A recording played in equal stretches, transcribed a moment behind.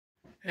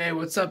Hey,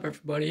 what's up,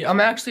 everybody? I'm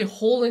actually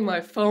holding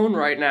my phone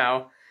right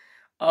now,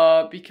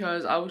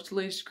 because I was too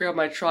lazy to grab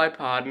my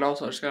tripod, and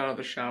also I just got out of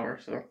the shower,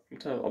 so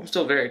I'm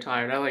still very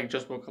tired. I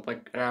just woke up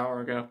like an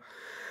hour ago.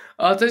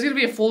 Today's gonna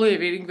be a full day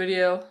of eating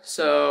video,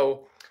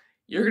 so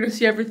you're gonna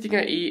see everything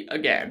I eat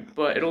again,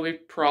 but it'll be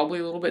probably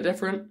a little bit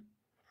different,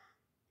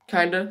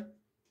 kinda.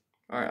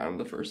 All right, on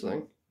the first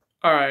thing.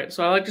 All right,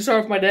 so I like to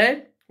start off my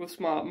day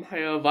with my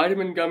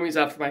vitamin gummies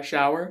after my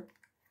shower.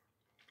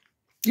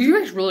 These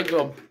taste really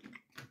good,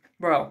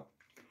 bro.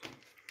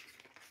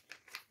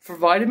 For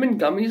vitamin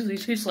gummies,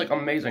 these taste like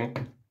amazing.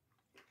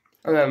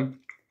 And then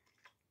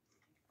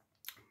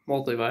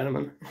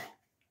multivitamin.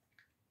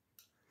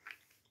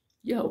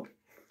 Yo.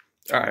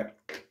 Alright.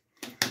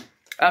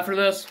 After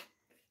this,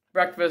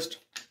 breakfast.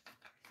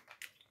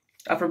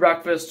 After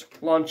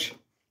breakfast, lunch.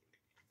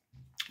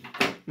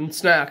 And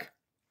snack.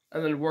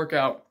 And then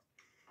workout.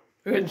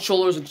 We're hitting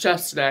shoulders and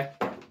chest today.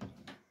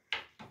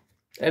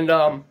 And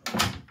yeah,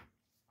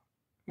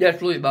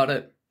 that's really about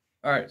it.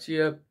 Alright, see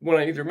ya when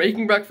I'm either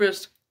making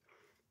breakfast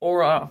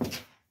or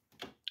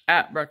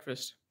at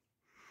breakfast.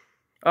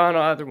 No,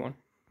 either one.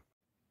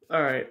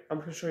 Alright, I'm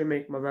gonna show you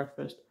making my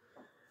breakfast.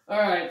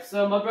 Alright,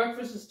 so my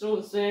breakfast is still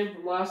the same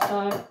from last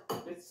time.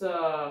 It's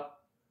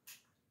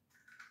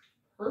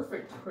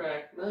perfect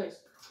crack,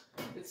 nice.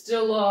 It's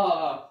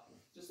still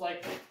just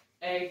like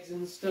eggs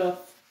and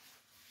stuff.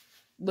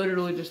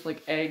 Literally just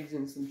like eggs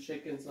and some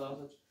chicken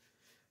sausage.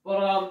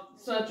 But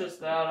it's not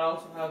just that, I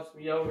also have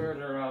some yogurt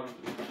or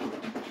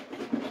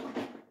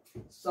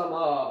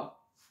some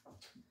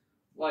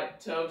like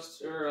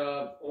toast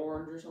or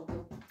orange or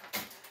something.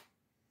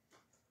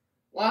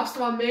 Last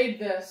time I made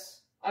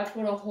this, I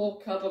put a whole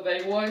cup of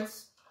egg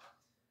whites.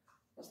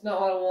 That's not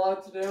what I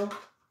wanted to do.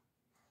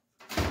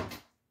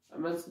 I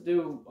meant to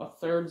do a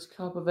third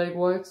cup of egg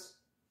whites.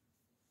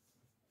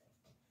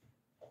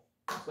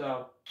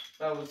 So,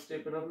 that was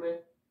stupid of me.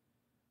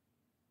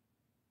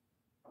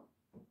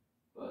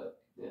 But,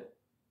 yeah.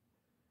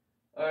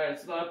 Alright,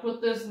 so I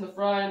put this in the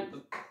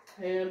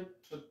pan,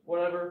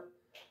 whatever.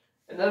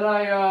 And then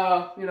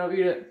I,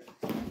 eat it.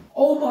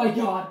 Oh my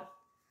god!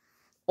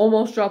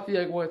 Almost dropped the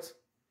egg whites.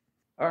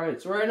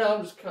 Alright, so right now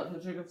I'm just cutting the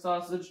chicken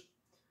sausage.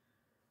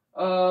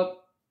 I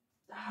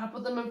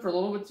put them in for a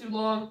little bit too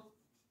long.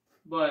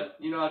 But,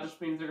 it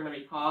just means they're gonna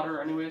be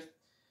hotter anyways.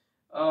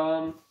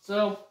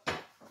 So,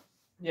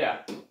 yeah.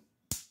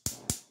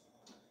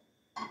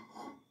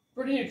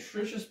 Pretty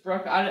nutritious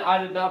breakfast.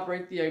 I did not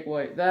break the egg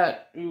white.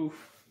 That, oof.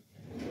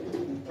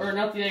 Or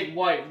not the egg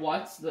white,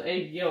 what? The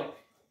egg yolk.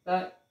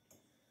 That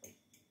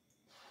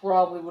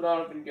probably would not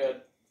have been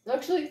good.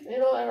 Actually,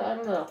 I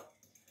don't know.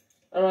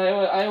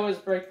 I always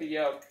break the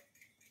yolk.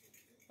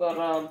 But,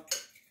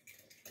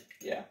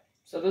 yeah.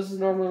 So this is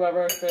normally my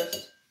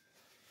breakfast.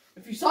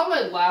 If you saw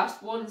my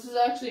last one, this is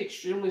actually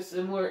extremely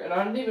similar, and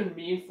I didn't even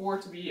mean for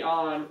it to be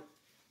on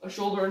a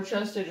shoulder and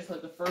chest day, just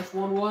like the first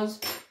one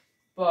was.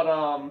 But,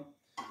 I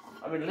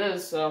mean, it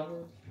is,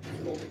 so.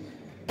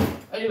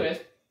 Anyways,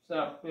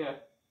 so, yeah.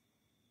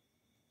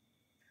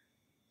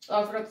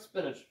 Oh, I forgot the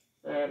spinach.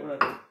 Alright,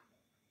 whatever.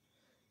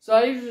 So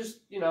I usually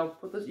just,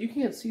 put this, you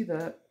can't see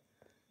that.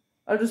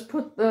 I just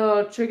put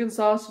the chicken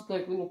sauce with,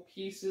 like, little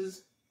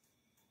pieces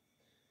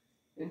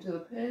into the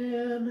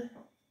pan.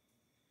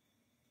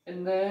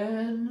 And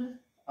then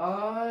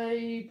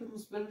I put some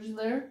spinach in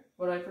there,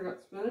 but I forgot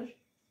the spinach.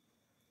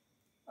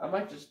 I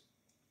might just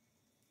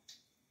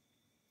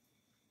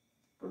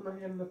put my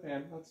hand in the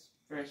pan. That's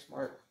very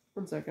smart.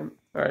 1 second.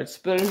 Alright,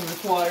 spinach is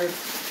required.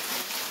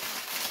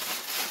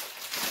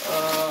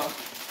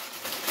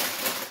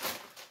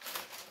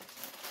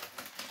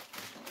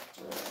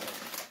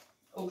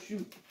 Oh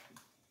shoot.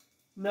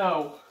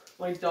 No.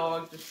 My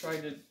dog just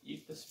tried to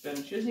eat the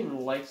spinach. She doesn't even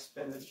like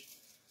spinach.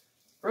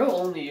 Bro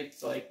only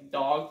eats like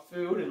dog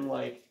food and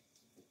like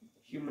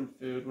human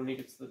food when he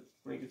gets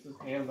his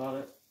hands on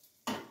it.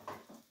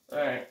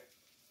 Alright.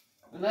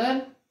 And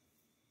then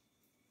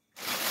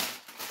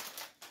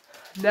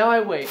now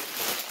I wait.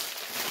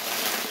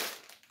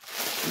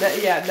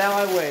 Now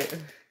I wait.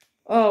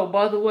 Oh,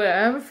 by the way,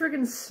 I have a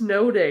freaking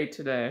snow day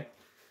today,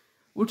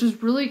 which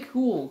is really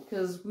cool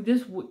because we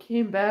just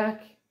came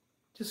back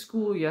to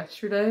school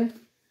yesterday,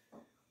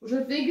 which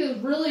I think is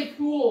really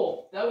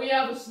cool that we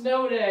have a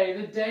snow day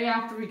the day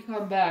after we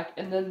come back,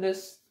 and then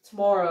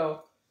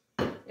tomorrow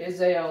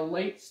is a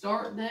late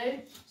start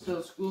day,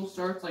 so school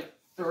starts like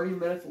 30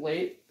 minutes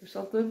late or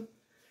something.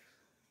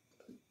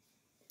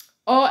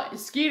 Oh,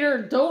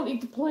 Skeeter, don't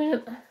eat the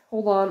plant.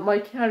 Hold on, my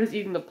cat is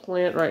eating the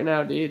plant right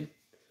now, dude.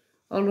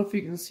 I don't know if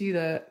you can see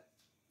that.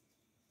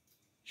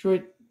 Sure,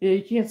 yeah,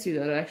 you can't see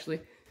that,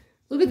 actually.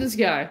 Look at this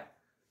guy.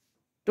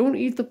 Don't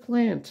eat the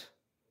plant.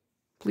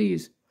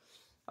 Please.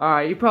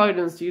 Alright, you probably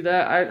didn't see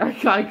that.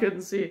 I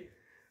couldn't see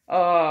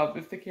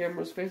if the camera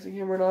was facing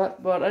him or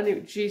not. But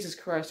anyway, Jesus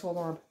Christ, hold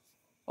on.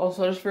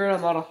 Also, I just figured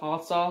I'm out of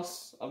hot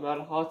sauce.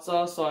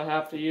 So I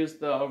have to use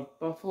the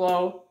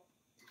buffalo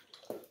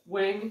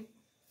wing,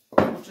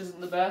 which isn't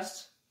the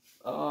best.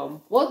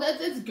 Well,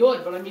 it's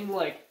good, but I mean,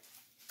 like,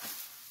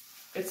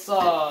 it's,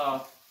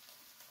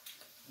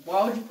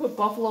 Why would you put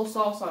buffalo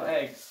sauce on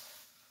eggs?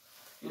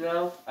 You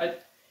know, I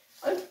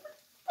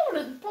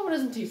probably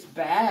doesn't taste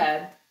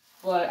bad,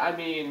 but I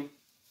mean,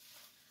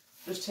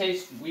 just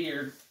tastes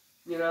weird.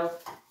 You know.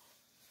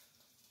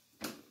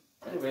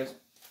 Anyways.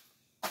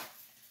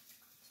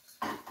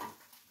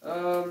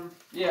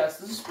 Yes,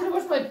 this is pretty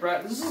much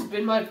this has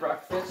been my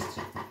breakfast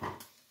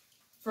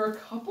for a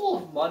couple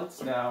of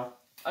months now.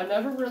 I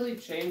never really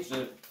changed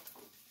it.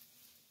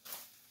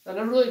 I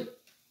never really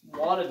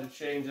wanted to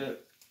change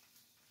it.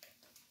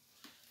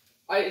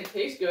 It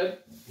tastes good.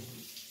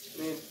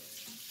 I mean,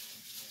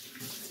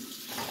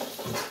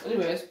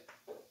 anyways,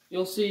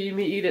 you'll see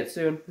me eat it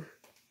soon.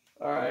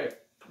 Alright.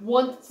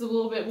 Once it's a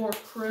little bit more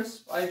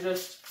crisp, and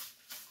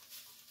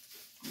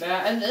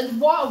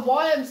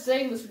why I'm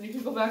saying this when you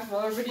can go back to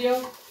another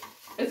video,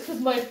 it's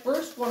because my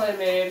first one I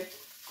made,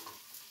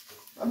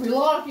 I mean, a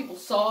lot of people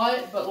saw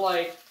it, but,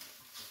 like,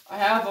 I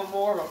have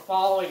more of a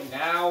following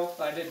now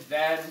than I did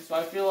then, so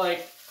I feel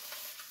like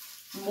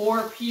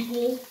more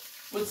people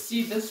would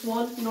see this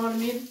one, you know what I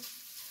mean?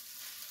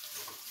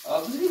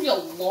 This is going to be a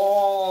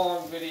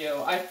long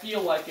video. I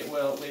feel like it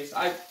will, at least.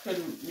 I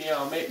couldn't, you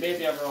know,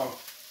 maybe I'm wrong.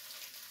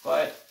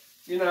 But,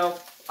 you know,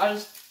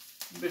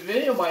 the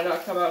video might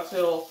not come out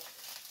till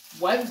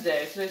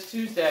Wednesday. Today's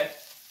Tuesday.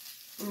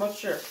 I'm not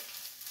sure.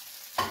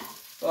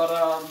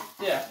 But,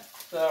 yeah.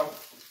 So,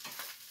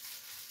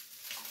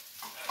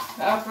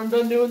 after I'm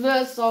done doing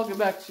this, I'll get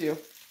back to you.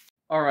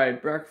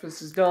 Alright,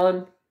 breakfast is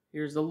done.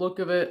 Here's the look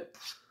of it.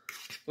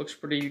 Looks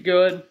pretty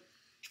good.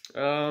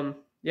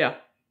 Yeah.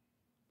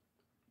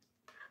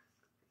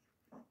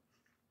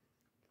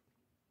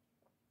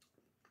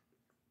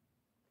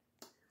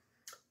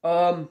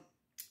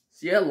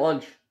 See you at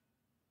lunch.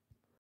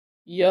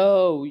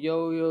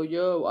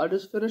 Yo. I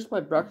just finished my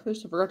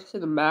breakfast. I forgot to say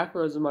the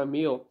macros in my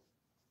meal.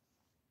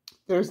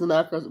 There's the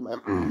macros in my...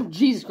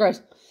 Jesus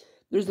Christ.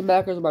 There's the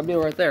macros in my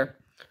meal right there.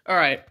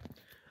 Alright.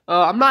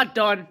 I'm not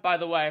done, by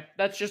the way.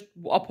 That's just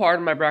a part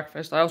of my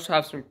breakfast. I also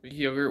have some Greek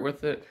yogurt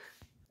with it.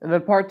 And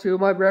then part 2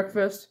 of my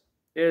breakfast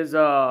is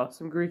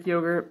some Greek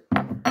yogurt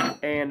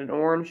and an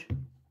orange.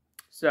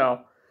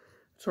 So,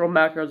 total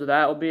macros of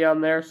that will be on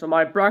there. So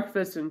my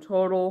breakfast in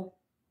total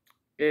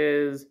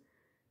is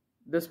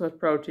this much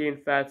protein,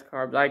 fats,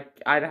 carbs.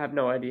 I have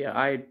no idea.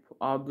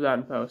 I'll do that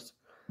in post.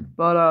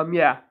 But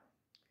yeah.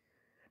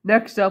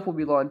 Next up will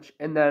be lunch,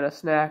 and then a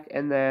snack,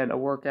 and then a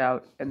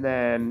workout, and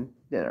then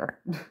dinner.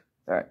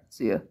 Alright,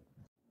 see ya.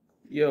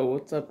 Yo,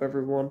 what's up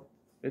everyone?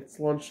 It's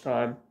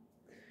lunchtime.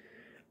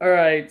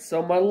 Alright,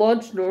 so my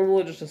lunch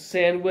normally just a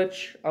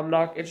sandwich.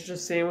 It's just a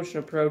sandwich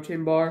and a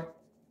protein bar.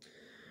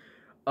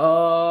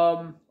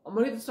 I'm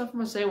gonna get the stuff from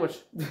my sandwich.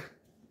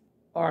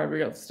 Alright, we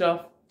got the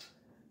stuff.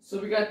 So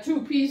we got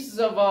 2 pieces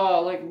of,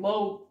 like,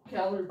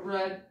 low-calorie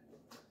bread.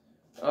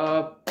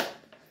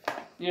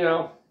 You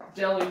know,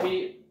 deli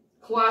meat.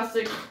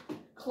 Classic,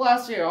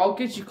 I'll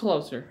get you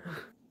closer.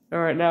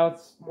 Alright, now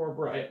it's more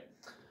bright.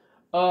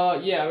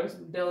 Yeah, it was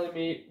some deli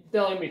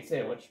meat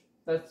sandwich.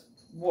 That's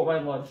what my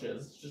lunch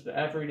is. It's just an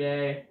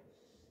everyday,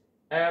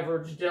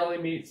 average deli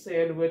meat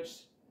sandwich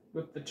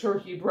with the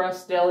turkey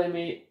breast deli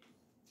meat.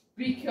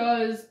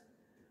 Because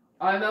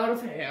I'm out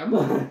of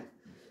ham.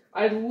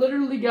 I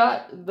literally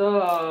got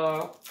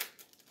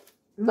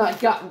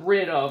not got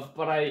rid of,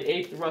 but I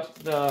ate the rest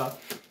of the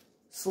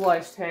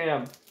sliced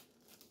ham.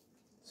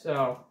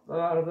 So, I'm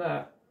out of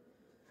that.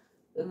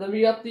 And then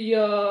we got the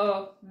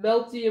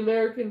melty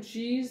American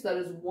cheese. That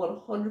is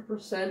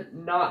 100%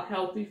 not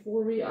healthy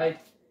for me.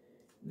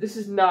 This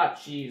is not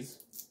cheese.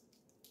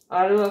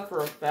 I know that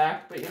for a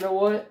fact, but you know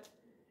what?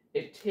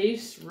 It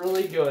tastes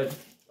really good.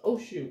 Oh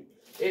shoot.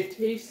 It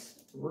tastes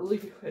really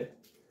good.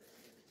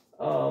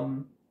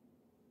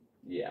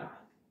 Yeah.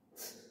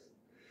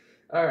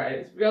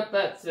 Alright, so we got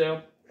that too.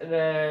 And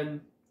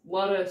then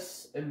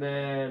lettuce, and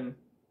then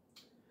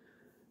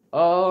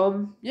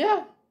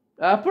yeah.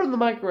 I put it in the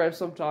microwave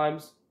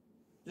sometimes.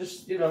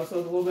 Just, you know, so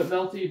it's a little bit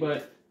melty,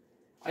 but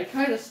I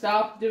kind of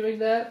stopped doing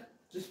that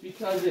just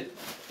because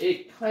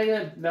it kind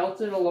of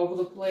melted all over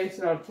the place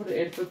and I would put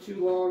it in for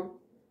too long.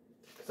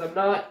 Because I'm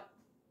not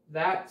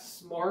that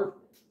smart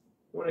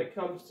when it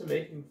comes to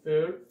making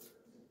food.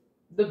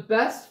 The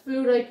best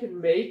food I can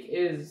make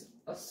is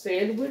a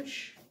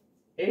sandwich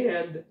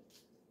and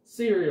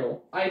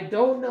cereal. I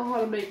don't know how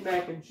to make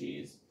mac and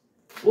cheese.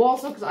 Well,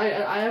 also, because I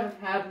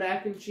haven't had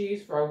mac and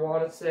cheese for, I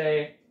want to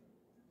say,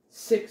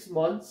 6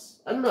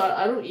 months. I don't know,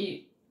 I don't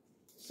eat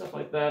stuff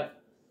like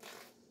that.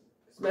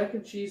 Because mac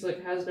and cheese,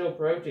 like, has no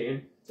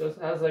protein. So it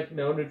has, like,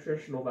 no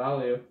nutritional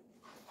value.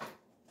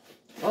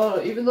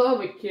 Even though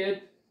I'm a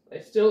kid, I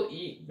still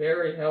eat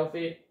very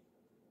healthy.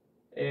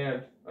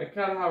 And I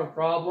kind of have a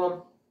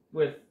problem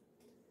with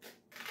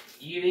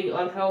eating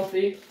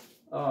unhealthy.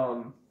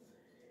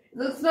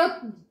 That's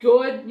not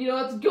good, you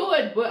know, it's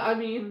good, but I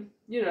mean,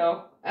 you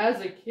know,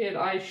 as a kid,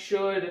 I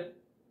should,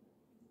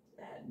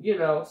 you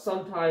know,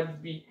 sometimes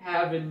be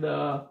having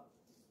the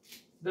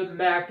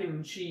mac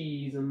and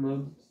cheese and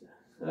the,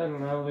 I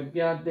don't know, the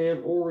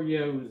goddamn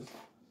Oreos.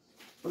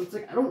 But it's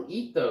like, I don't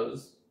eat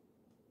those.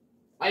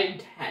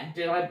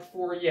 did I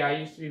before? Yeah, I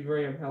used to be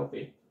very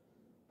unhealthy.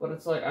 But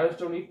it's like, I just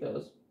don't eat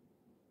those.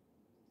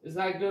 Is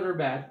that good or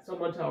bad?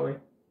 Someone tell me.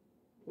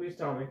 Please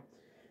tell me.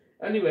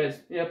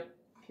 Anyways, yep.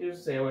 Here's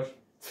a sandwich.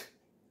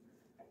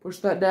 Push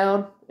that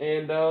down,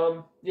 and,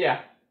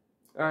 yeah.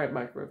 Alright,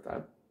 microwave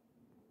time.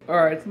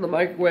 Alright, it's in the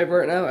microwave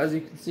right now, as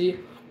you can see.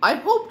 I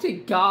hope to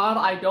God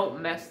I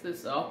don't mess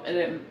this up, and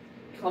it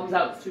comes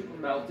out super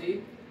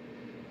melty.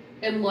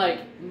 And,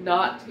 like,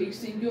 not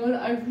tasting good.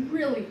 I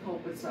really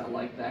hope it's not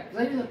like that,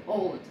 because I do that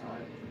all the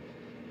time.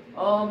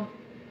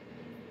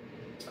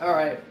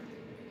 Alright.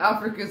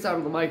 After it gets out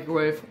of the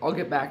microwave, I'll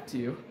get back to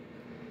you.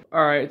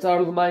 Alright, it's out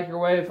of the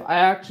microwave. I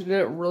actually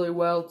did it really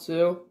well,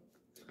 too.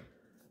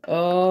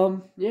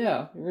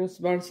 Yeah. You're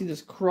about to see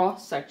this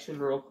cross-section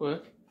real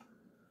quick.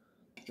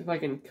 If I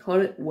can cut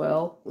it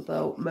well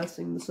without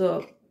messing this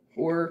up.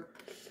 Or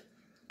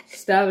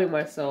stabbing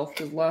myself,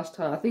 because last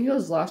time, I think it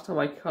was last time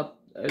I cut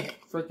a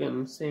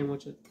freaking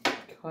sandwich, it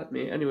cut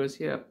me. Anyways,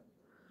 yeah.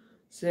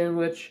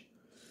 Sandwich.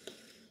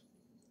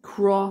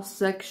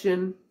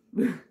 Cross-section.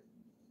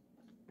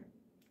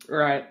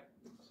 Alright.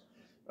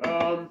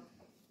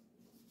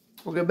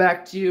 We'll get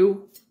back to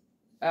you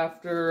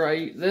after I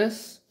eat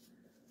this.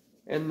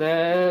 And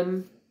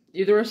then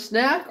either a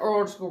snack or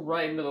I'll just go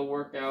right into the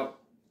workout.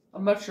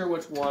 I'm not sure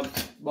which one.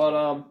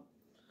 But,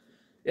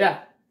 yeah.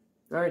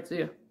 Alright, see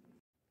ya.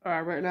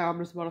 Alright, right now I'm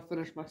just about to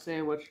finish my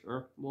sandwich. Or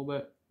a little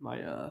bit.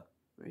 My, right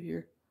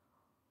here.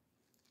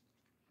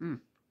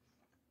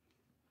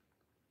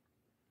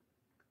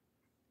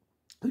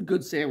 A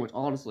good sandwich,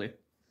 honestly.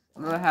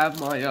 I'm gonna have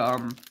my,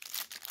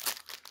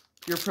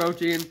 pure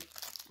protein,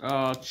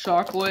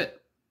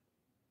 chocolate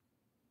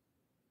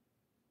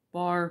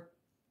bar.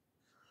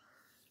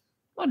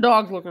 My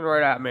dog's looking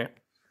right at me.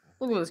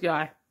 Look at this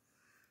guy.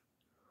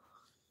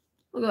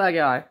 Look at that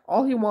guy.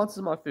 All he wants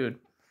is my food.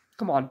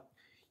 Come on.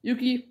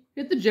 Yuki,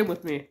 hit the gym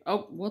with me.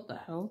 Oh, what the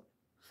hell?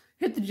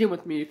 Hit the gym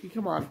with me, Yuki.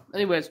 Come on.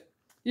 Anyways,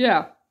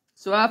 yeah.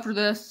 So after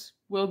this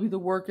will be the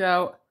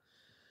workout.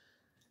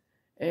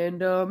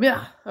 And,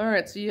 yeah.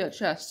 Alright, see you at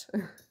chest.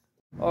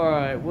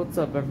 Alright, what's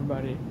up,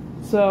 everybody?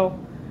 So,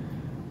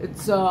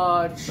 it's,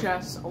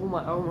 chest. Oh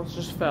my, I almost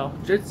just fell.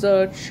 It's,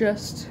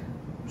 chest,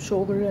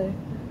 shoulder day.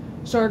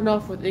 Starting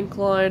off with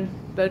incline,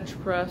 bench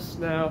press.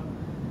 Now,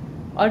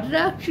 I did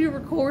actually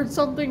record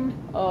something,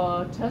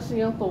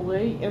 testing out the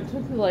weight. It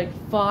took me like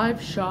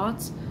 5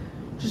 shots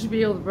just to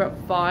be able to rep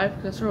 5.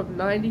 Because I started with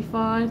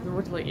 95, then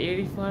went to like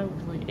 85, went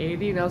to like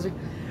 80, and I was like,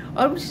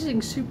 I'm just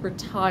getting super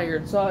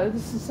tired. So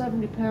this is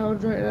 70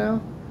 pounds right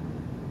now.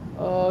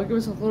 Give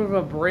myself a little bit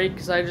of a break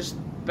because I just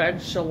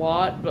benched a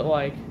lot, but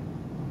like,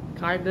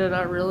 kinda,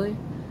 not really.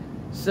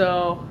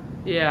 So,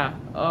 yeah,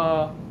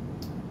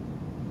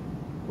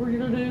 we're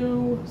gonna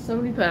do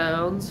 70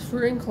 pounds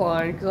for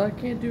incline because I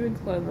can't do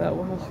incline that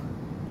well.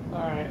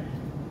 Alright.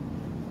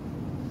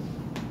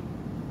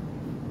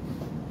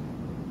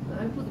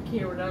 I put the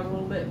camera down a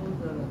little bit.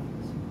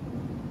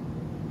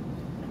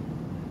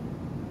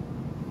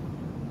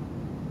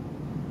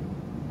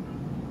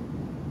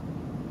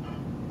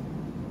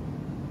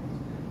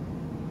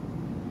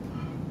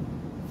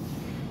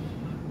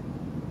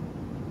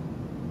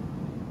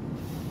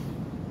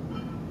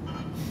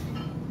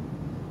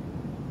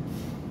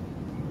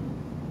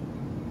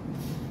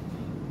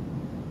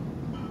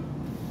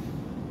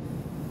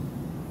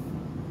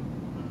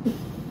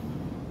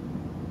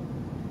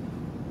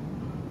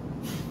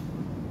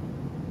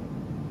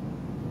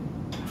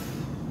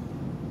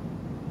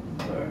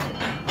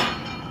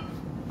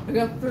 I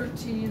got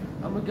 13.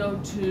 I'm gonna go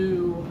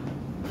to,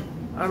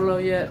 I don't know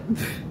yet.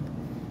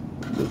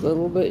 A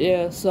little bit,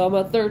 yeah. So I'm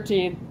at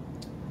 13.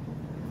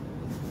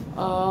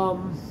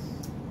 I'll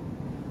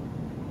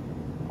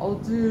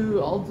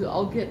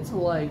get to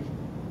like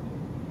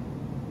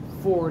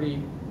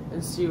 40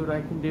 and see what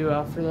I can do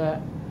after that.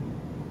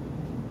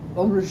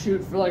 I'm gonna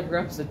shoot for like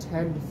reps of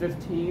 10 to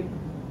 15.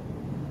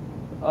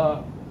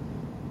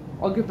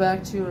 I'll get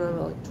back to you when I'm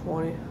at like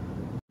 20.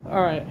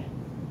 Alright.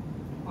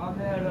 I'm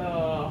at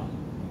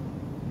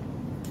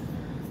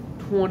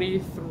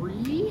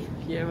 23.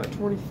 Yeah, I'm at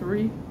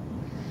 23.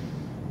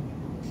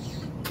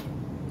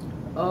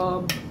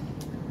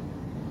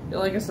 Yeah,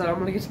 like I said, I'm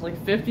gonna get to like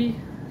 50.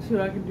 See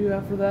what I can do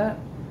after that.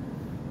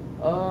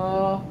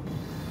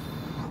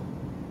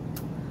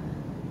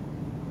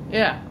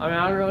 Yeah, I mean,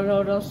 I don't really know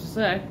what else to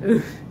say.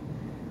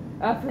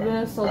 After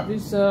this, I'll do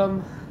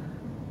some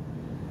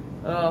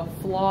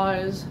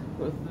flies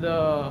with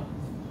the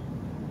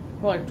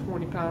probably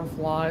 20-pound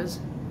flies,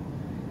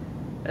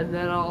 and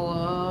then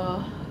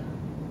I'll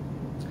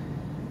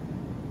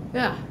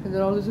yeah, and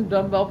then I'll do some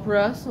dumbbell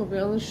press. I'll be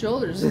on the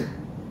shoulders.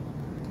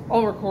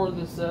 I'll record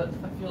this set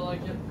if I feel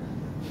like it.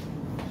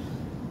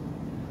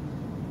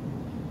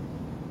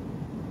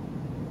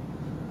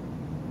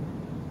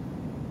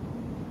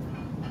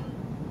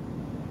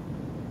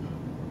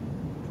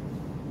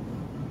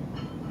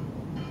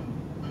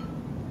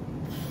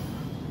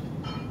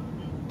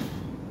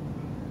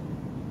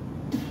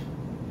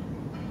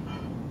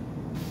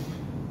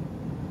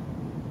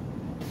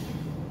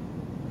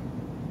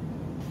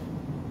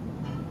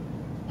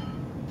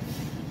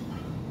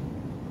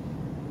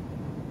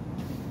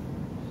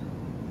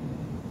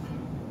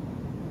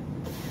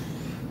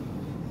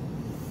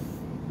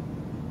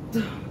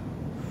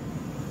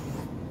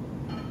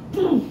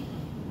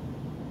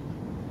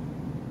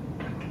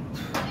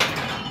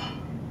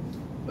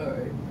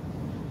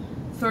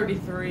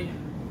 33.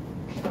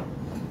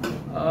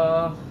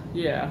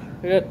 Yeah,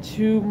 I got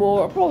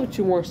probably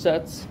two more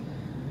sets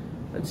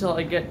until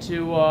I get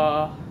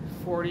to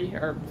 40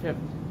 or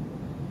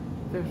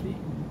 50.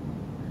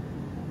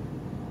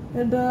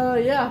 And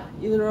yeah,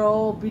 either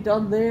I'll be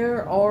done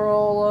there or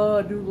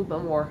I'll do a little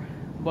bit more,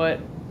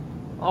 but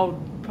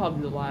I'll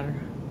probably do the latter.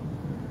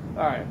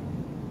 All right.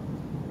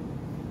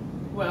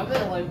 Well, I'm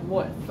at like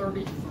what,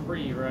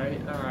 33, right?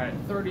 All right,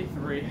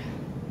 33.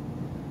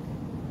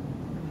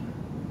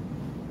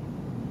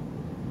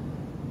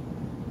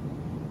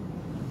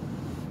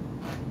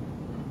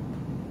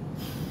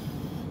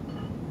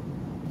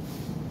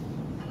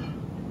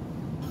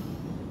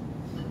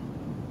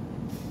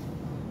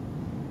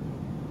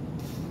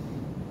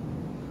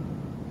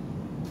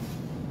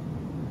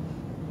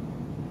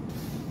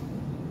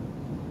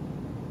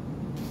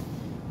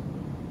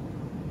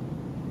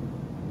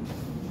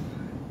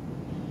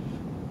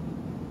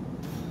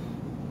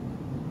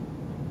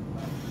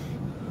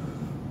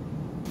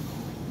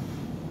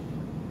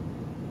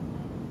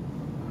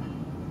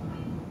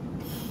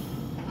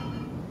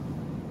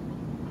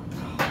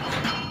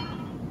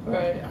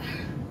 Alright,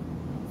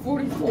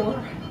 44.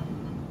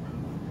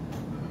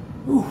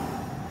 Whew.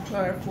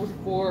 Alright,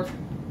 44.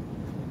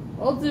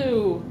 I'll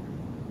do,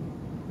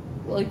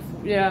 like,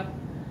 yeah,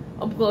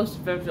 I'm close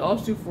to 50. I'll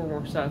just do 4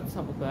 more sets.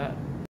 How about that?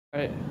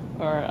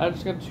 Alright, I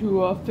just got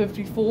to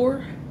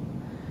 54.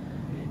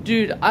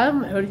 Dude,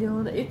 I'm hoodie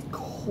on. It's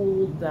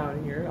cold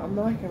down here. I'm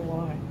not gonna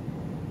lie.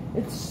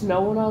 It's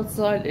snowing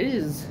outside. It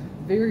is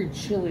very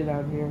chilly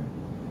down here.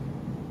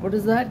 But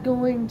is that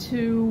going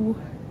to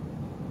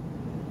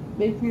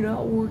make me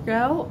not work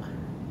out?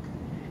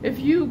 If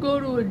you go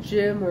to a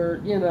gym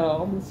or, you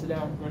know, I'm gonna sit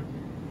down quick.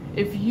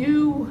 If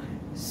you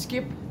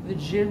skip the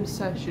gym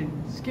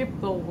session, skip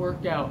the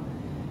workout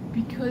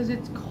because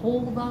it's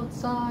cold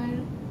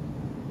outside,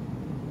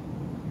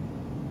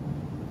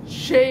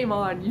 shame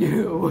on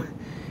you.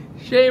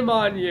 Shame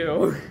on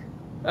you.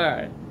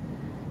 Alright.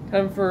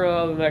 Time for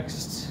the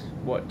next,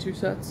 what, 2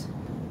 sets?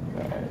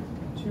 Alright.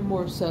 2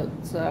 more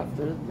sets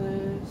after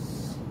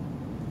this.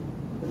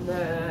 And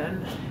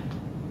then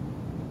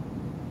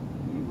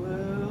we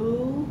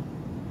will,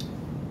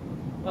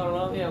 I don't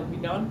know, yeah, we'll be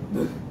done.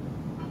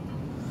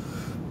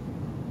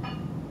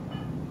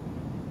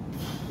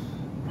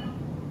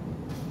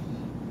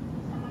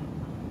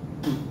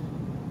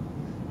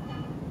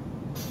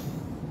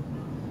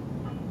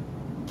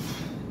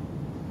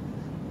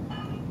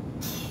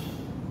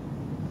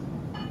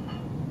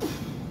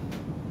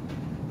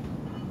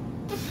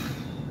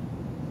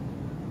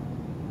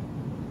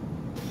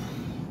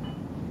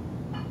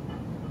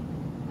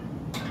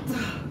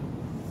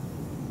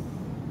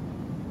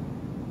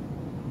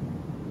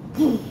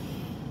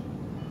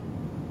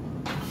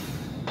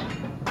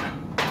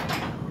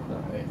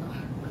 Alright.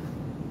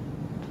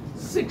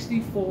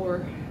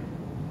 64.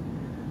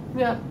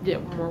 Yeah,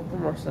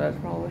 one more set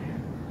probably.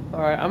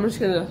 Alright, I'm just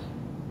gonna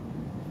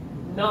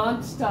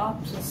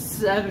non-stop to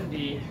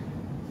 70.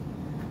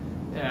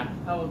 Yeah,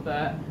 how about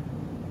that?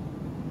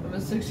 I'm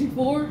at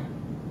 64.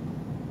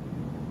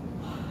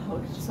 I'll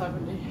get to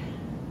 70.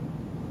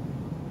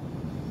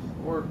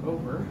 Or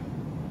over.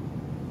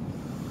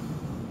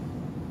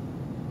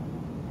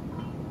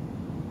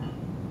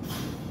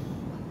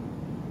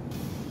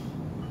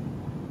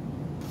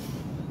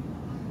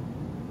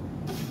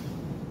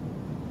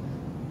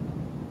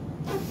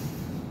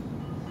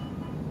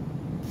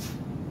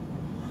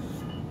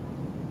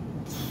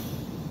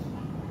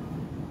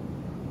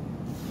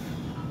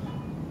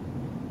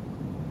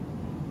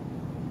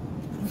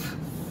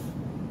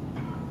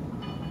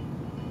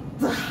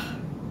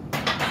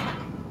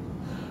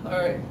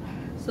 Alright,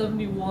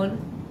 71.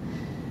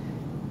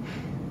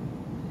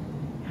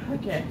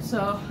 Okay,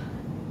 so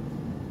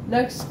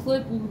next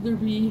clip will either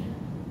be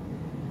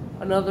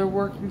another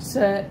working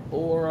set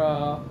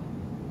or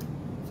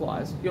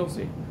flies. You'll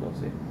see. You'll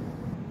see.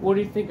 What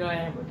do you think I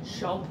am? A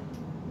chump?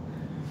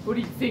 What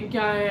do you think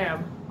I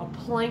am? A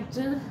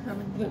plankton? I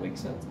mean, that makes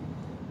sense.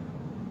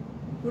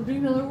 We'll do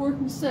another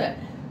working set.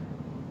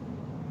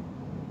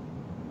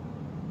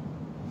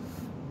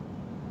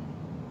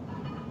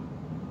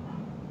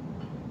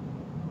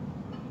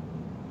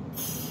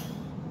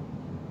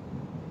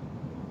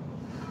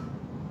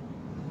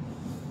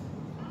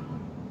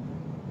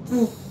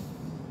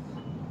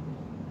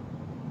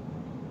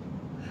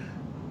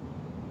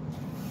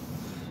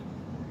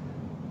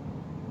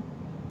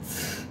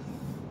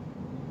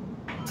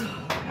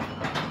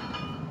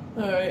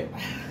 Alright.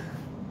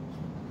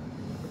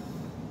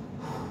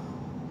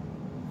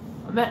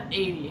 I'm at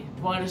 80.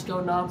 Do I just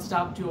go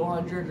non-stop to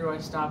 100 or do I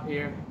stop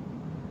here?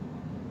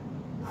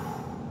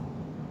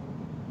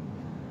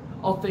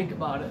 I'll think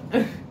about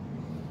it.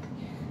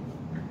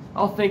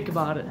 I'll think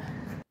about it.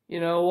 You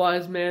know, a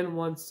wise man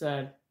once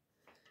said,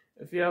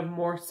 if you have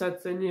more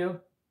sets in you,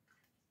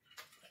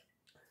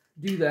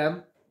 do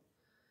them.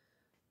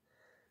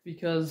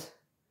 Because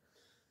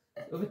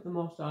you'll get the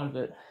most out of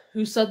it.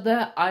 Who said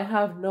that? I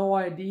have no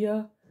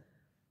idea.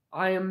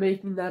 I am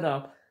making that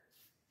up.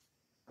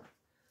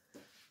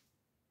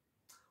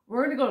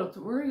 We're gonna go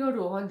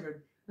to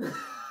 100.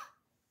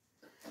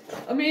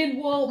 I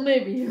mean, well,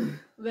 maybe.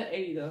 I'm at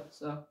 80 though,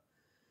 so.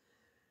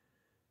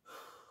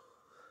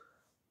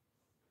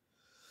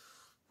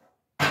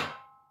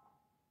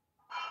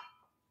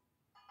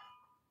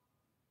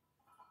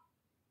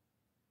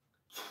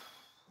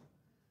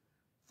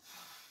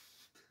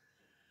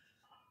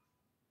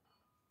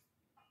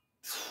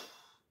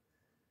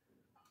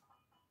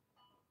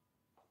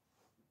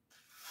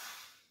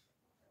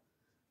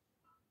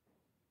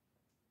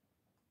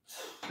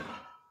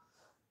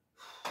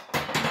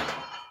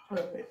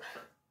 Alright.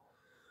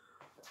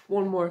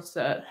 One more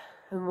set,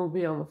 and we'll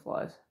be on the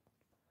flies.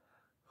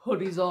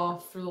 Hoodie's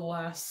off for the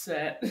last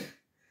set.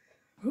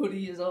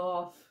 Hoodie is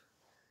off.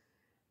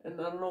 And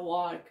I don't know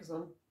why, because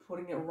I'm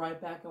putting it right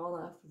back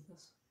on after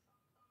this.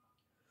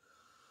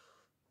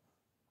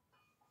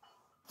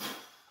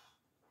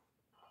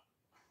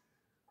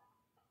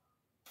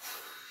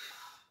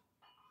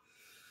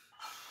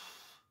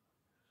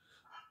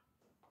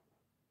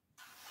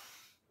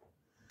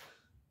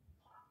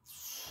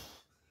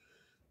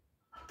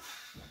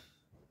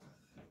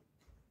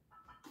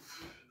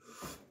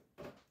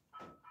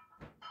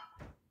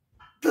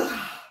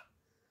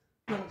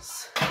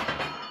 Nice.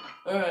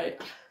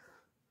 Alright.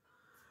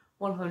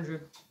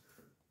 100.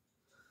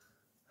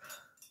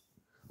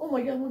 Oh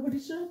my god, look what he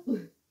said.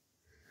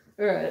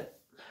 Alright.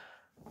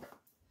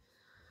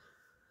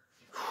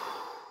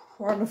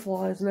 We're on the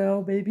flies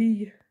now,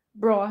 baby.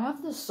 Bro, I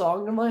have this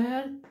song in my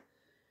head.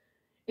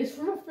 It's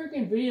from a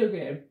freaking video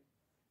game.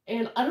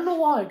 And I don't know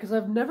why, because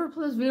I've never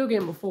played this video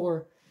game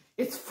before.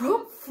 It's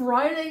from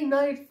Friday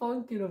Night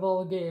Funkin' of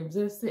all games.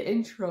 It's the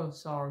intro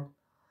song.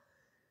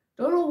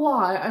 Don't know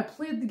why. I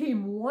played the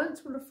game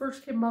once when it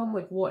first came out in,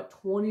 like, what,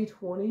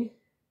 2020?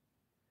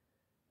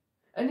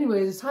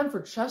 Anyways, it's time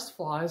for chest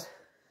flies.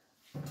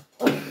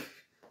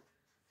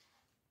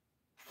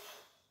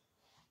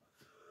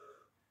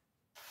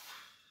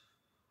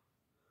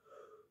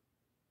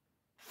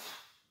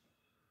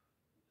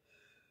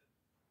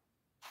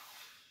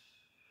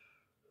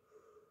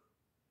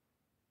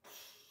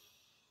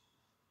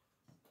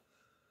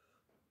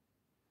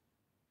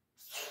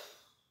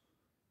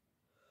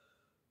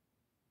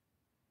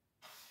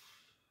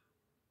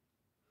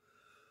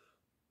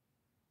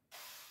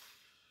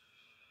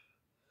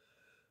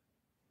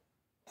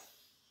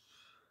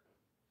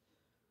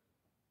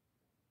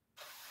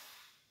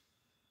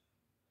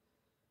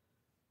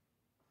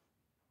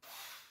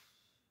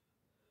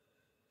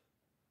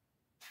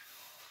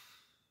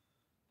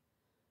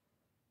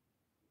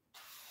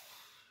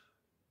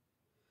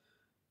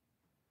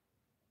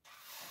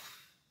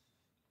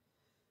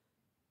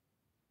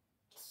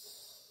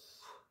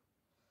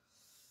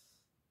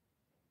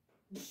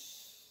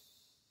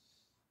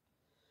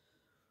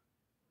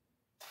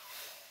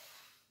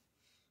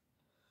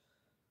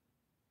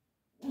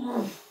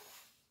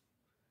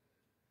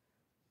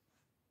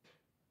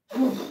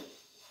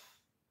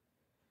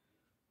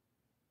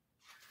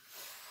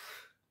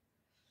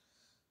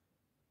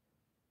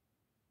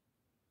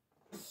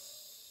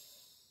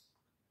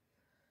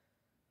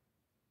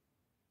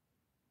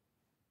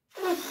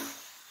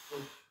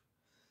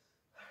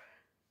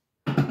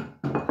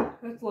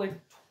 That's like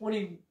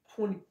 20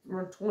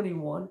 or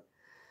 21.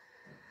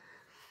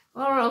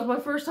 I don't know, it's my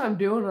first time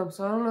doing them,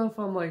 so I don't know if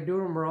I'm like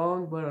doing them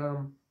wrong, but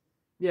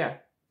yeah.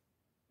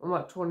 I'm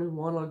at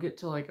 21, I'll get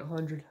to like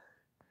 100.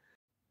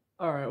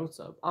 Alright, what's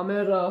up? I'm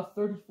at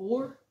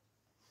 34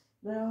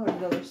 now.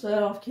 Another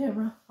set off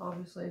camera.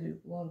 Obviously I do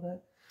a lot of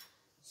that.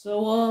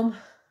 So I'm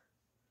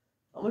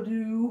gonna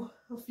do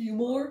a few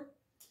more.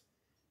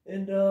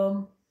 And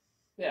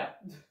yeah.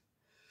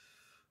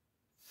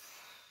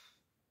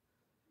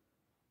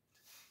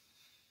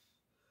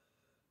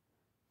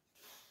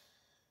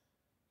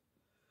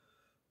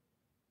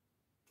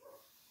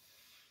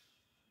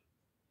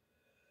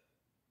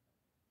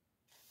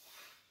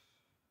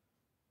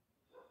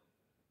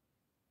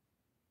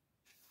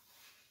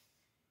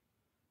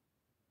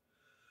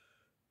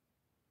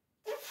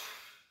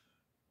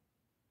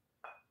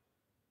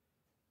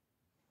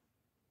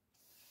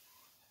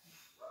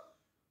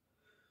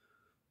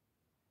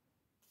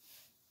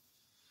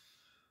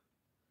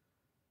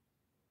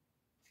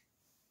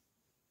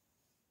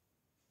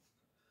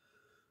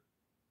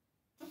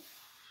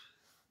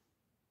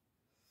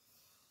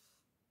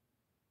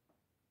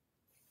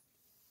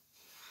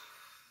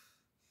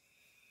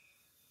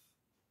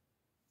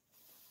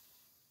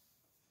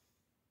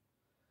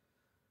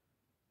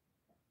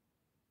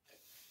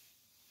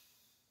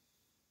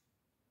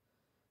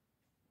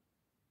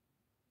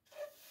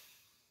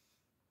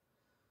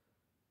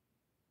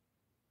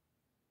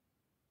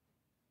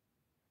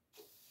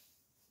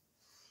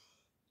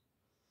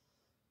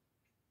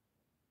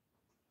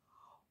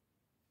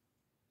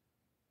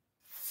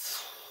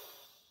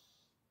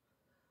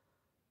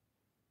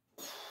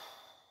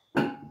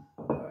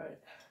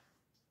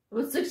 I'm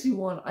at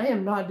 61. I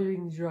am not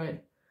doing these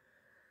right.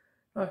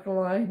 Not gonna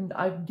lie,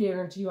 I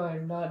guarantee you I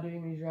am not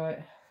doing these right.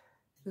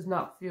 Does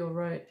not feel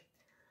right.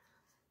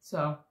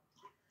 So,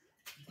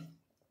 I'm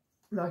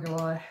not gonna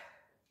lie.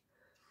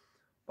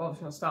 I'm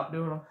just gonna stop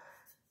doing them.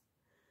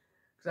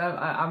 Because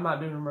I'm not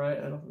doing them right.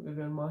 I don't think they're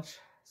doing much.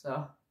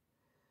 So,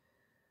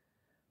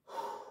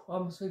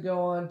 I'm just gonna go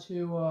on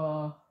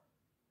to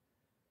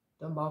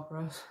dumbbell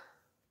press.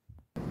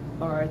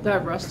 Alright,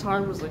 that rest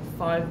time was like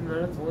 5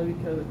 minutes only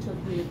because it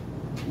took me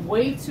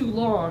way too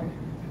long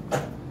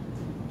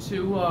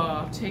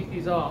to take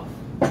these off.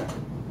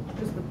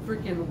 Because the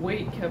freaking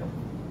weight kept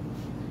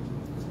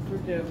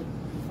freaking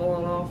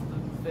falling off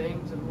the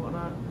things and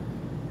whatnot.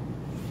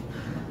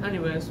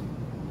 Anyways,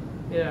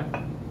 yeah.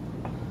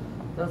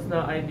 That's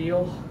not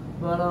ideal.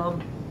 But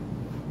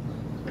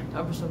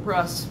time for some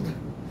press.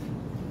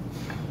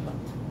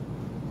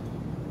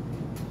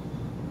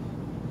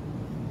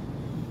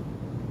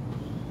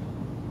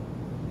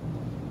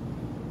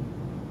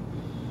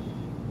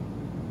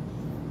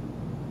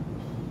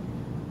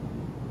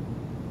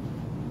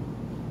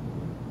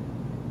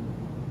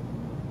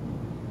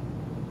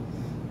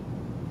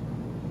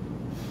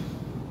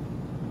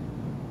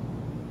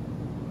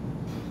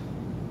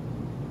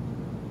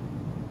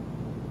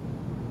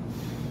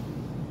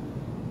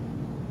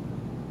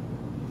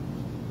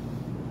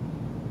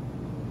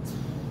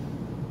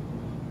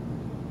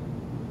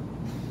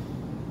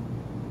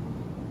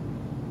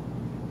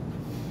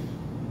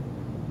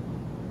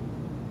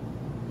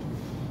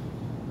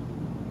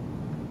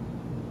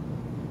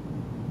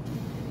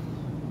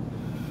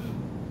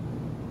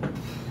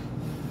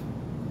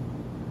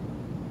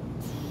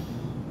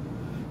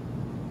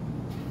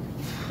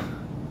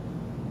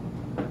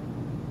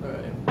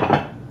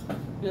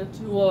 Get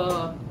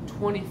to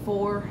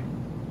 24.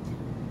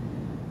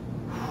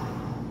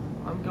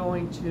 I'm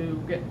going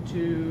to get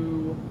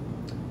to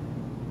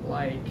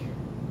like,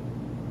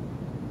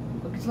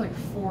 look, it's like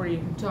 40. I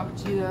can talk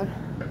to you then.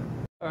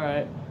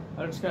 Alright,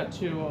 I just got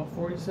to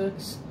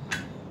 46.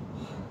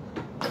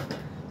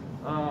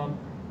 Oh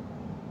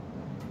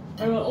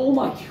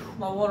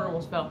my water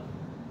almost fell.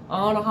 I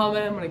don't know how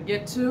many I'm gonna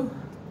get to,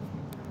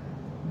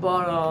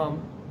 but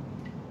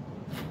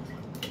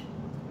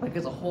like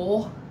as a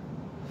whole,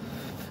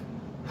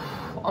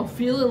 I'm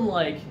feeling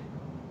like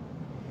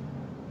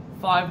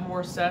 5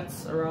 more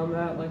sets around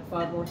that, like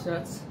 5 more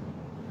sets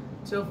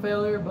till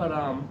failure, but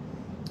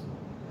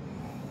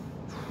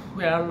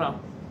yeah, I don't know,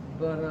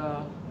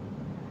 but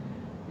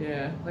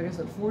yeah, like I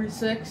said,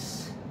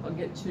 46. I'll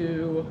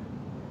do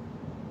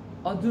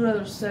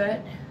another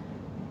set,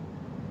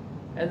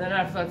 and then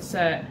after that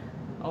set,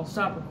 I'll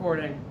stop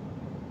recording,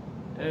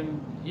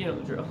 and you know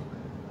the drill.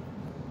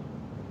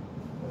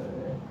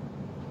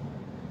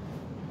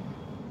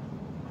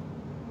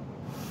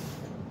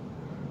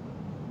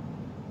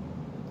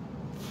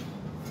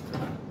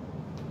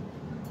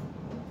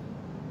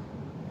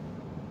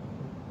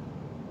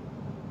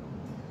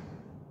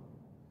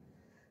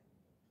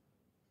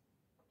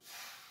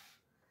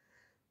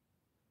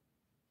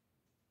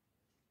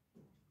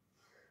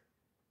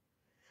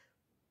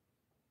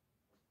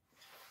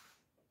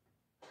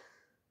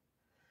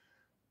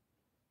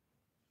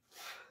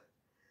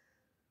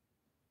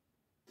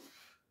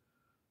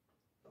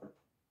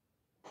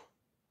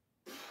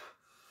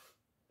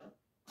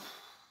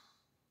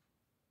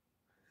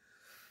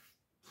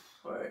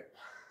 Alright.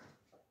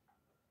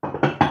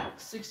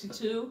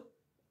 62.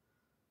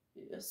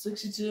 Yeah,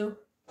 62.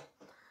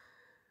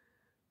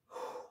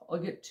 I'll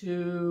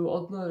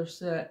do another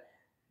set,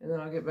 and then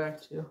I'll get back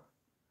to you.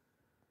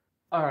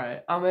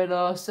 Alright, I'm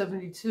at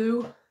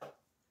 72.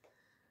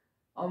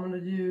 I'm gonna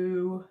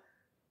do,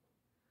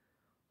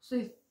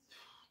 say,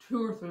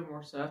 2 or 3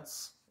 more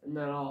sets, and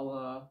then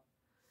I'll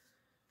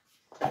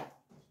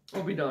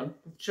be done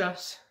with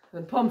chest,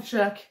 then pump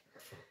check,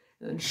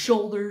 and then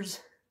shoulders,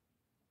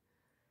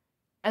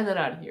 and then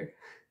out of here.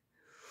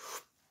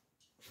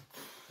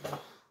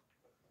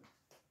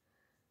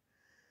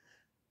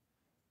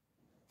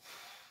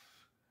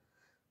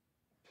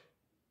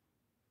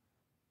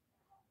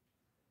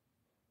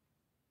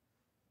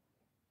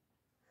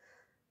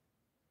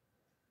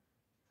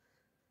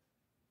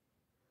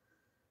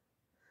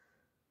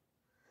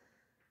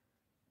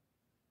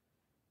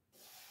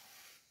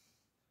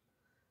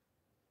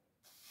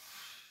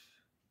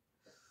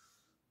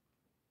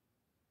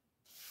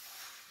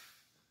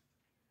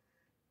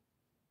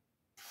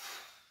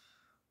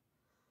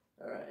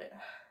 Alright.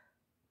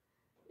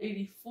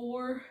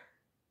 84.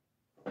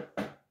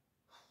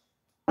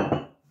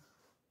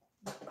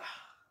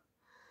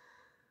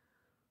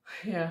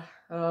 Yeah,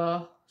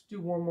 let's do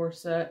one more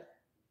set.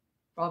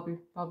 Probably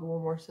one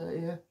more set,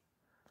 yeah.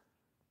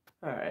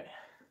 Alright.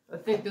 I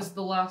think this is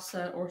the last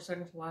set, or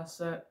second to last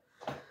set,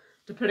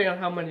 depending on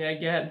how many I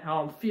get and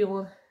how I'm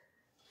feeling.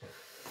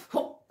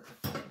 Oh.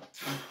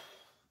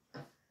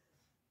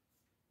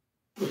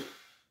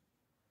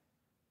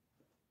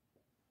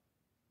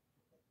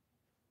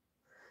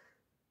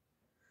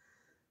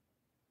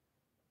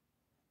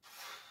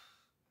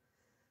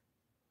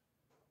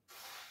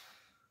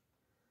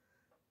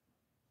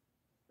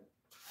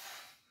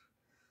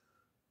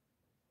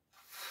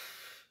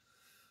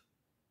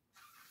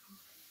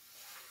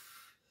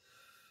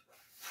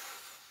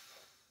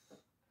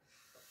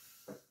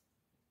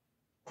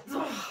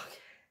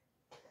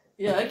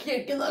 Yeah, I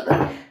can't get that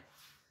back.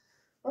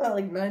 I'm at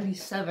like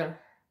 97.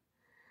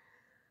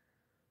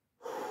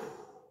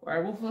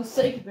 Alright, well, for the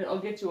sake of it, I'll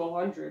get to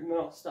 100 and then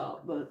I'll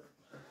stop, but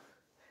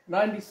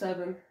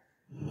 97.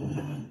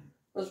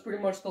 That's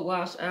pretty much the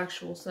last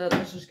actual set.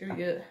 That's just gonna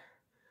get,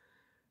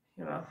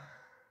 you know,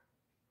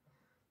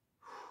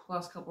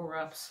 last couple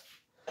reps.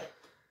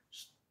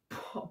 Just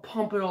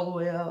pump it all the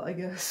way out, I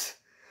guess.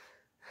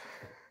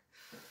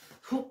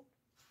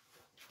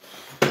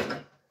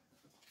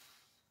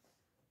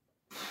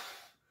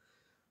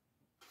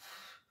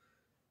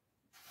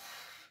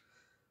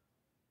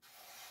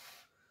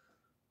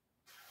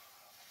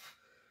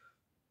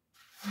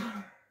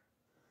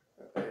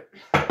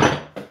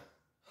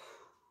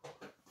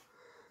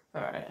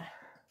 Alright.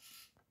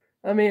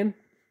 I mean,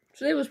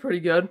 today was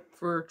pretty good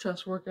for a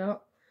chest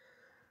workout.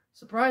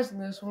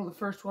 Surprisingly, this was one of the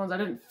first ones I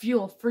didn't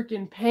feel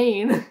freaking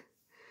pain.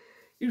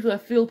 Usually I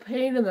feel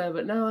pain in them,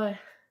 but now I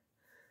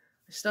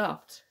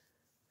stopped.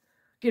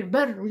 Getting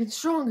better, I'm getting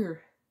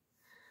stronger,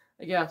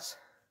 I guess.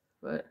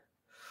 But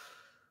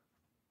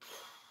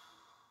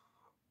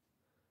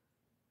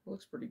it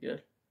looks pretty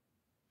good.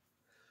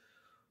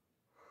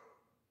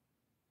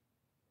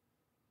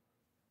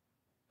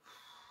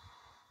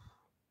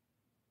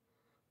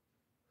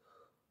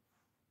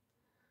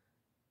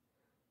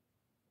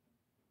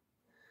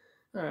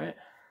 Alright.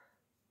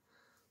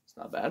 It's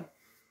not bad.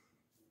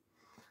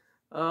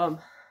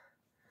 Alright.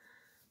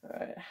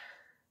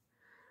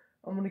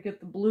 I'm gonna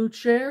get the blue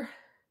chair.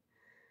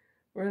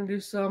 We're gonna do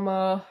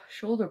some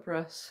shoulder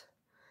press.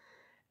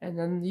 And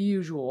then the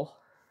usual.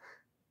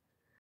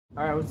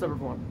 Alright, what's up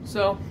everyone?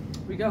 So,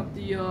 we got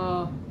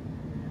the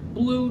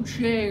blue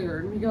chair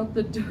and we got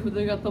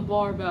the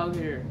barbell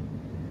here.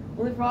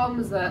 Only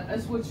problem is that I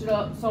switched it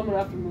up, so I'm gonna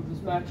have to move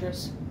this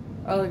mattress.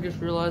 I just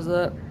realized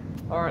that.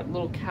 Alright,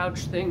 little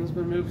couch thing's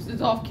been moved.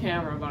 It's off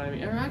camera, but I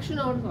mean, or actually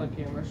no, it's on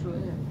camera. It's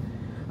really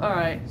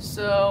Alright,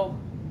 so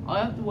I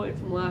have to wait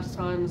from last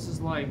time. This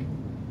is like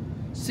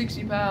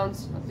 60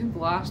 pounds. I think the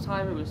last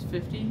time it was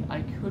 50.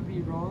 I could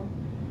be wrong.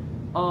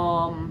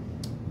 I'm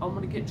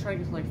gonna try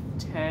to get like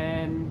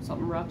 10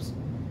 something reps,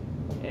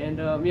 and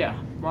yeah,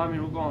 I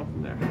mean, we'll go on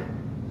from there.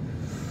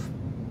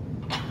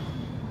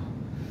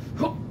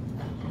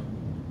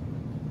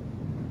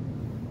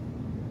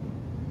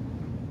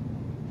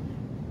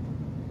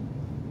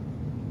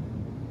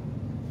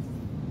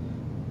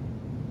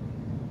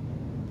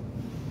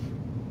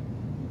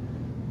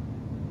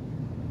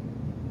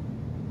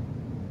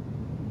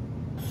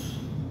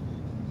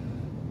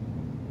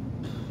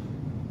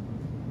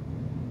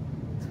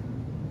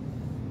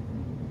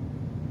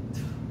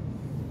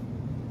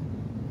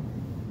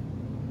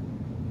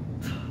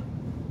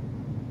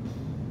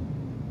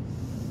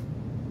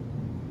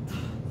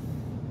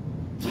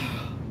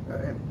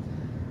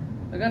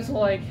 I got to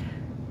like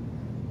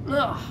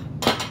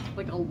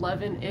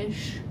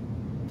 11-ish,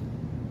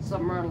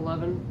 something around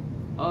 11.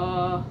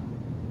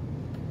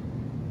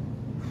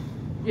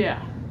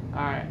 Yeah,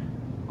 alright.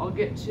 I'll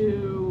get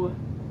to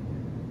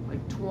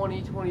like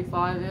 20,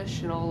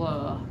 25-ish, and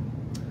I'll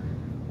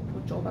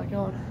put y'all back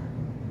on.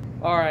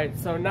 Alright,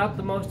 so not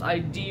the most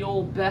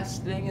ideal,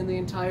 best thing in the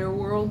entire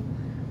world.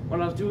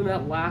 When I was doing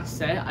that last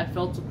set, I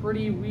felt a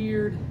pretty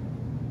weird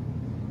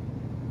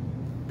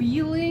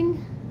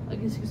feeling, I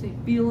guess you could say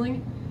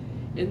feeling,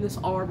 in this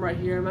arm right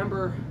here.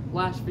 Remember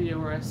last video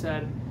where I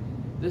said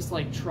this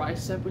like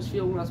tricep was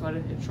feeling? That's why I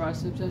didn't hit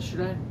triceps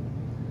yesterday.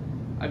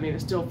 I mean,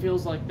 it still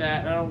feels like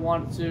that, and I don't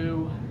want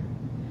to.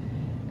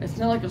 It's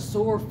not like a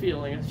sore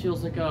feeling. It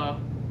feels like a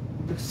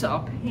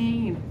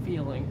pain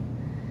feeling.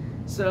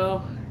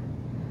 So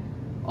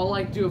I'll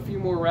like do a few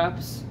more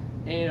reps,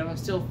 and if I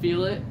still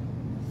feel it,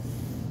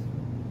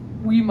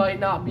 we might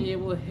not be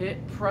able to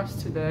hit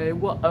press today.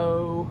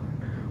 Whoa.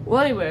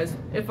 Well, anyways,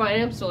 if I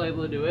am still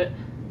able to do it,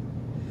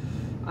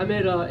 I'm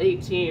at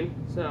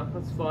 18, so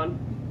that's fun.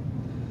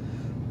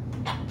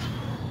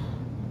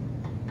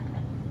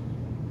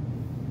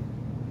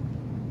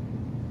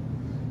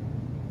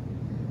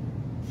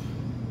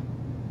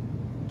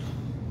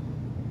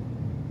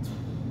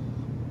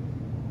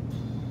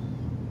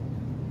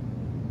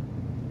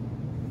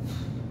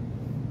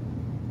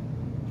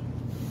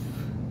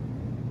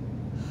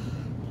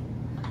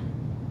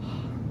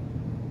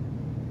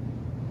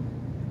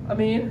 I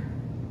mean,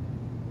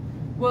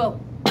 well,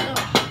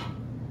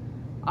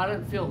 I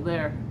didn't feel it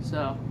there,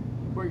 so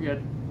we're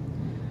good.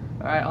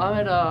 Alright,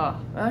 I'm at,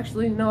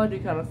 actually, no, I do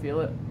kind of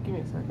feel it. Give me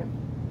a second.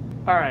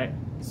 Alright,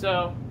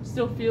 so,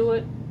 still feel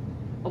it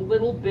a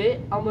little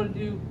bit. I'm gonna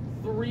do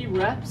 3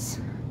 reps,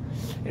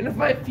 and if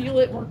I feel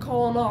it, we're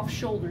calling off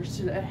shoulders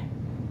today.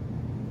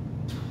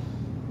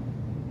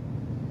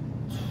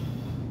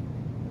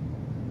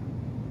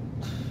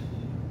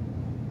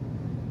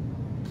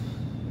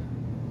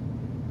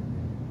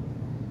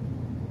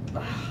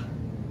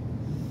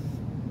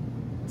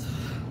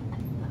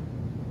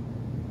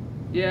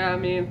 Yeah, I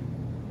mean,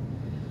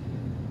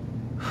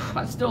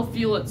 I still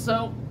feel it,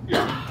 so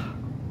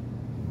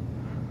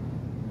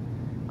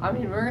I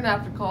mean, we're gonna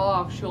have to call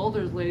off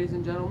shoulders, ladies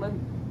and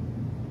gentlemen.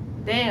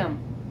 Damn.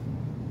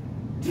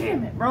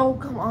 Damn it, bro.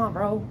 Come on,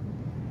 bro.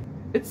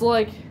 It's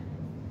like,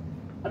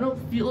 I don't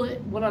feel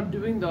it when I'm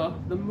doing the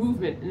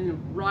movement,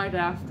 and right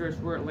after is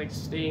where it like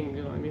stings,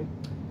 you know what I mean?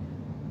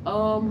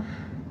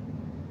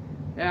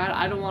 Yeah,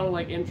 I don't want to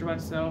like injure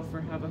myself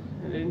or have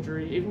an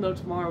injury, even though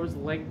tomorrow is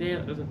leg day.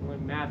 It doesn't really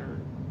matter,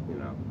 you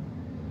know.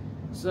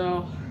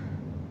 So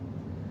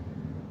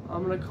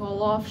I'm gonna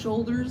call off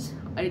shoulders.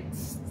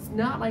 It's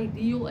not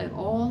ideal at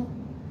all,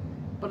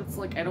 but it's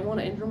like I don't want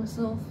to injure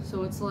myself.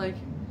 So it's like,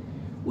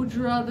 would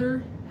you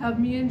rather have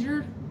me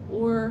injured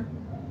or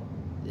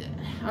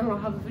I don't know,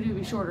 have the video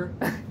be shorter?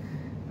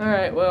 All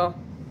right, well,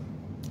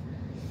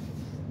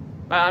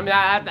 I mean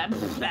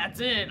that's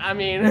it. I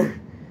mean.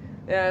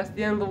 Yeah, it's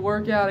the end of the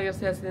workout. I guess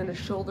that's the end of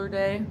shoulder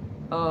day.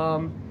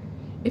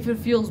 If it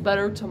feels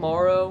better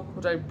tomorrow,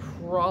 which I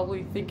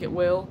probably think it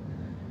will,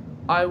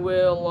 I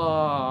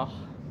will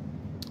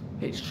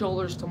hit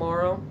shoulders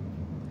tomorrow.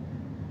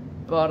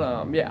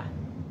 But yeah,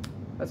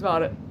 that's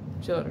about it.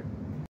 See you later.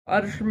 I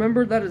just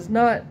remembered that is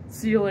not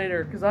see you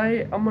later, because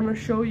I'm gonna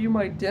show you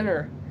my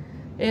dinner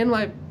and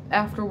my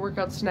after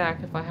workout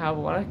snack if I have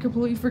one. I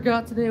completely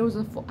forgot today was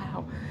a full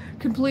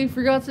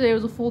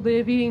day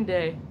of eating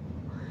day.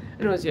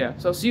 Anyways, yeah,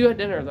 so see you at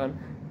dinner then.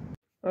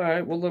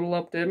 Alright, well, little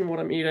update on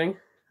what I'm eating,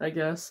 I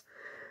guess.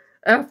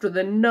 After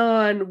the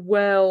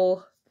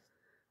non-well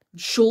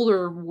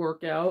shoulder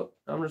workout,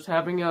 I'm just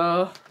having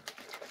a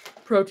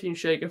protein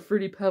shake, a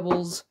Fruity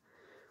Pebbles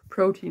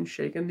protein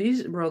shake. And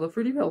these, bro, the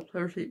Fruity Pebbles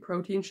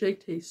protein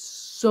shake tastes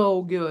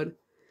so good.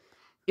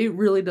 It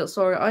really does.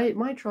 Sorry,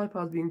 my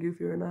tripod's being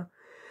goofy right now.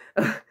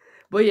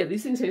 But yeah,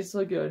 these things taste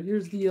so good.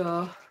 Here's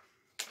the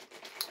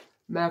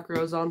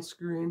macros on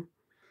screen.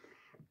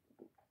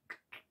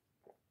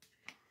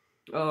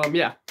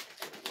 Yeah.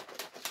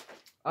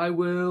 I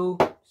will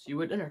see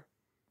you at dinner.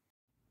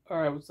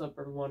 Alright, what's up,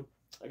 everyone?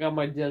 I got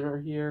my dinner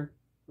here,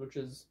 which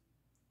is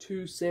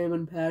two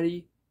salmon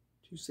patties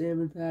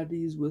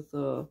with,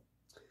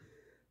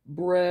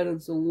 bread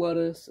and some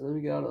lettuce, and then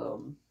we got,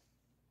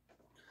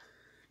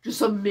 just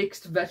some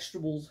mixed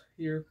vegetables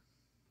here.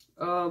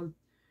 I've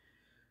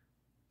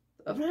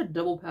had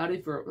double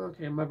patty for,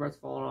 okay, my breath's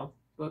falling off,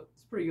 but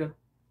it's pretty good.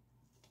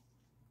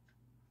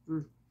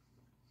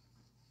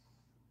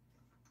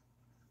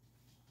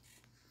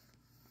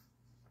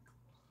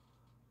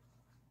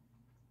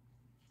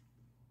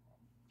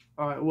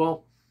 Alright,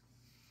 well,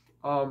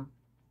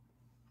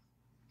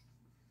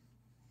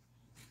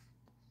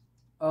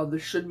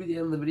 this should be the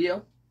end of the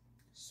video.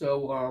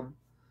 So,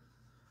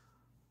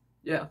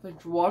 yeah,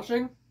 thanks for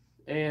watching,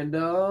 and,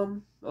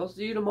 I'll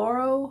see you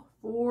tomorrow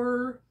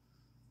for,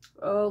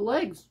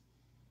 legs.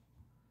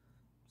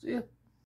 See ya.